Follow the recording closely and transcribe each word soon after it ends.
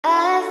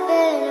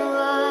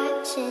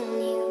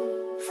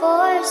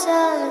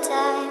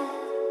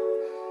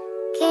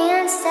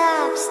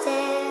stop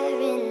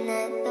staring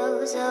at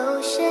those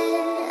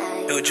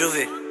oceans. Yo,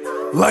 Juvie.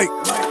 Like,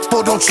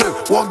 boy, don't trip.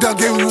 Walk down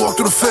game, we walk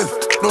through the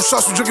fifth. No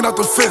shots, we drinking out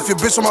the fifth. Your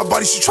bitch on my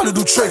body, she tryna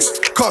do tricks.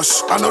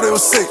 Cush, I know they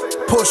was sick.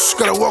 Push,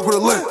 gotta walk with a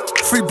limp.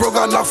 Free bro,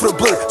 got knocked for the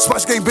blick.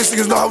 Spice gang bitch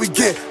niggas know how we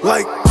get.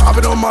 Like, I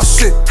been on my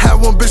shit.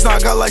 Had one bitch, now I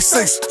got like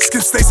 6.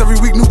 Skip states every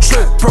week, new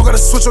trip. Bro got a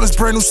switch on his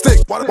brand new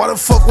stick. Why the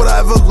fuck would I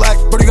ever lack?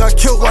 Brody got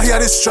killed while he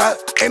had his strap.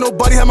 Ain't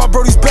nobody had my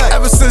Brody's back.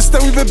 Ever since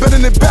then, we been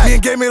bending it back. Me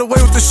and Gay made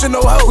away with this shit, no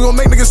help. We gon'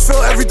 make niggas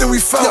feel everything we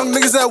felt. Young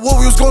niggas at war,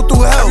 we was going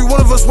through hell. Every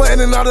one of us went in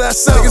and out of that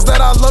cell. Niggas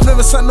that I love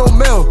never sent no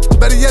mail.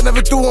 Better yet,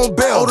 never threw on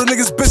bail. Older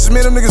niggas bitches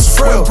made them niggas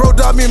frail. When bro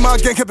died, me and my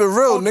gang kept it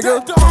real,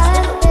 nigga.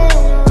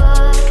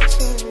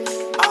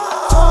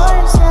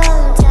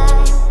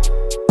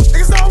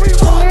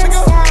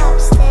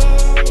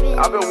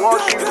 I've been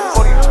watching you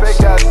for these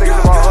fake ass niggas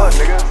in my hood,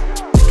 nigga.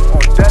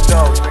 On dead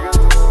dogs, nigga.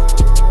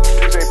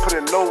 Niggas ain't put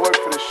in no work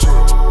for this shit.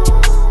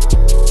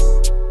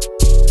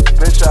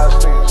 Bitch ass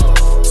niggas.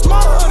 It's my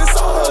hood, it's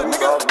our hood,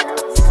 nigga.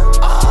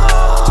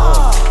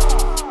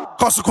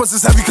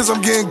 Consequences heavy cause I'm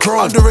getting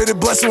grown. Underrated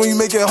blessing when you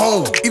make it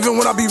home. Even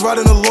when I be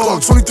riding alone.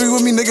 23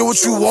 with me, nigga,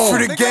 what you want?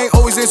 Free the gang,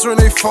 always answering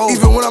they phone.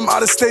 Even when I'm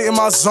out of state in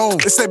my zone.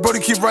 They say,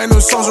 Brody, keep writing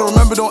them songs. And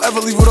remember, don't ever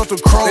leave without the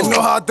chrome. They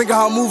know how I think and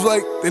how I move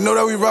like. They know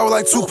that we ride with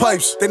like 2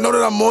 pipes. They know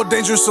that I'm more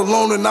dangerous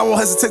alone. And I won't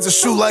hesitate to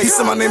shoot like. He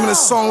said my name in a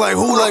song like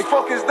who like.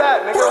 Who the fuck is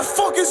that, nigga? Who the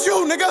fuck is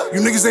you, nigga?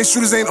 You niggas ain't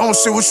shooters, ain't on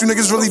shit. What you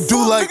niggas really do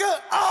like.